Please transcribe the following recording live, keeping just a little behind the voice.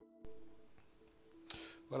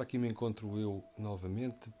Ora, aqui me encontro eu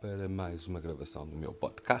novamente para mais uma gravação do meu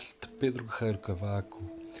podcast Pedro Guerreiro Cavaco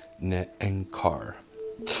na Anchor.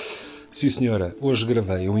 Sim senhora, hoje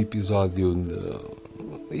gravei um episódio,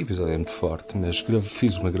 o episódio é muito forte, mas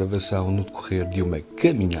fiz uma gravação no decorrer de uma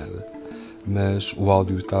caminhada, mas o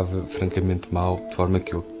áudio estava francamente mau, de forma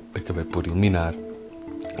que eu acabei por eliminar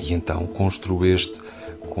e então construo este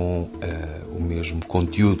com o mesmo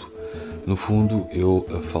conteúdo. No fundo, eu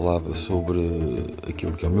falava sobre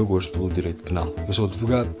aquilo que é o meu gosto pelo direito penal. Eu sou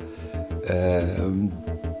advogado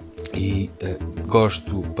e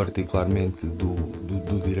gosto particularmente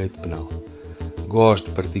do direito penal.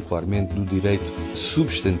 Gosto particularmente do direito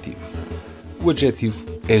substantivo. O adjetivo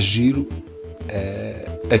é giro,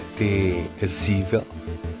 até acessível,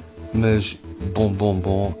 mas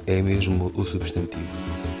bom é mesmo o substantivo.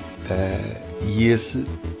 E esse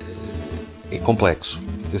é complexo.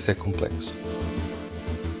 Esse é complexo.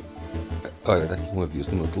 Ora, dá aqui um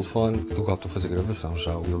aviso no meu telefone, do qual estou a fazer gravação,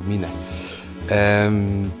 já o eliminei.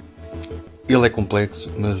 Ele é complexo,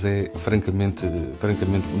 mas é francamente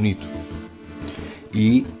bonito.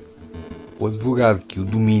 E o advogado que o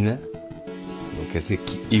domina, não quer dizer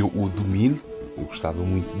que eu o domino, eu gostava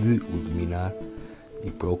muito de o dominar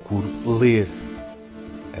e procuro ler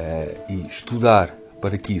e estudar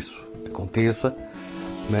para que isso aconteça,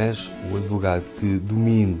 mas o advogado que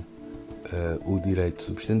domine o direito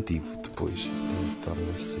substantivo depois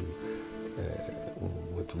torna-se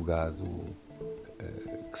um advogado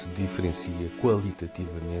que se diferencia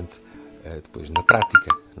qualitativamente depois na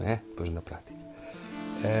prática, não é? Depois na prática.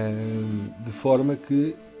 De forma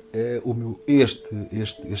que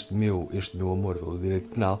este meu amor pelo direito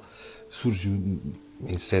penal surgiu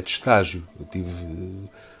em certo estágio. Eu tive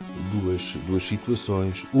duas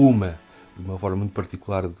situações, uma de uma forma muito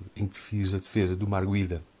particular em que fiz a defesa de uma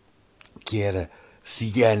arguida que era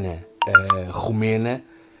cigana romena,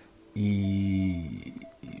 e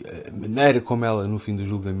a maneira como ela, no fim do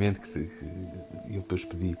julgamento, que eu depois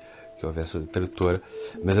pedi que houvesse a tradutora,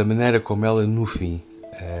 mas a maneira como ela, no fim,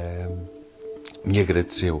 me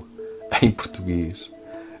agradeceu em português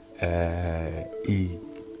e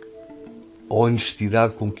a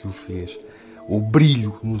honestidade com que o fez, o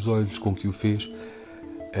brilho nos olhos com que o fez,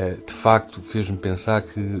 de facto fez-me pensar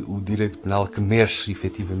que o direito penal, que mexe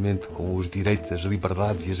efetivamente com os direitos, as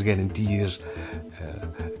liberdades e as garantias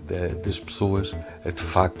das pessoas, de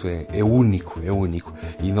facto é único,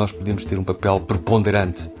 e nós podemos ter um papel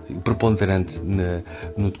preponderante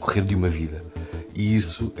no decorrer de uma vida, e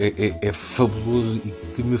isso é fabuloso e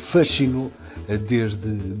que me fascinou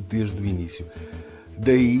desde o início.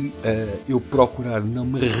 Daí eu procurar não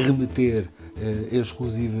me remeter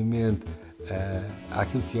exclusivamente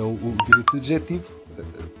àquilo que é o direito adjetivo,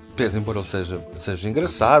 pese embora ele seja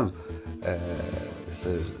engraçado,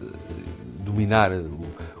 dominar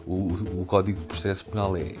o Código de Processo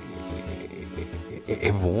Penal é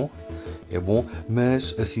bom,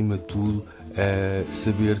 mas acima de tudo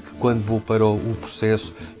saber que quando vou para o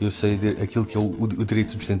processo eu sei aquilo que é o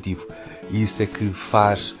direito substantivo, e isso é que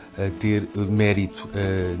faz ter mérito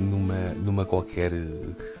numa qualquer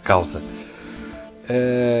causa.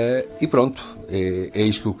 E pronto, é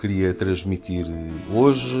isto que eu queria transmitir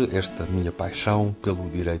hoje, esta minha paixão pelo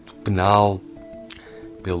direito penal,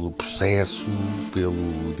 pelo processo,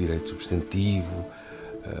 pelo direito substantivo,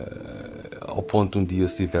 ao ponto de um dia,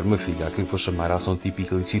 se tiver uma filha, a quem for chamar a ação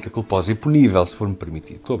típica, ilícita, culposa e punível, se for me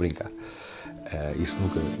permitido. Estou a brincar. Isso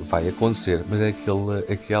nunca vai acontecer, mas é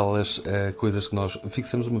aquelas coisas que nós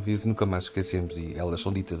fixamos uma vez e nunca mais esquecemos, e elas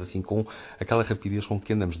são ditas assim com aquela rapidez com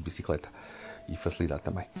que andamos de bicicleta e facilidade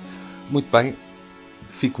também. Muito bem,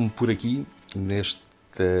 fico-me por aqui nesta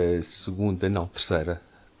terceira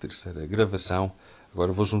gravação.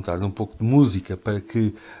 Agora vou juntar um pouco de música para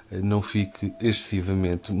que não fique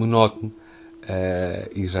excessivamente monótono,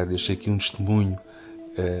 e já deixei aqui um testemunho,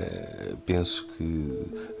 penso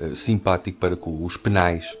que simpático para com os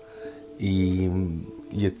penais, e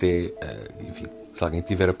até, enfim, se alguém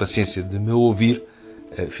tiver a paciência de me ouvir,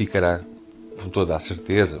 ficará com toda a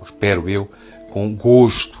certeza, espero eu, com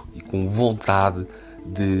gosto e com vontade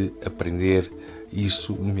de aprender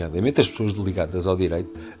isso, nomeadamente as pessoas ligadas ao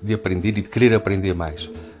direito, de aprender e de querer aprender mais.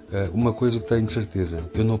 Uma coisa que tenho certeza,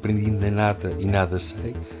 eu não aprendi ainda nada e nada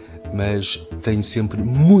sei, mas tenho sempre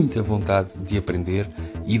muita vontade de aprender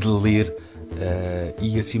e de ler,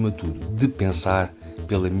 e acima de tudo de pensar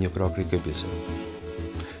pela minha própria cabeça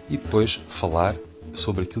e depois falar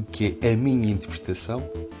sobre aquilo que é a minha interpretação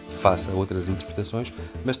face a outras interpretações,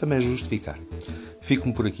 mas também justificar.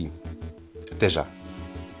 Fico-me por aqui. Até já.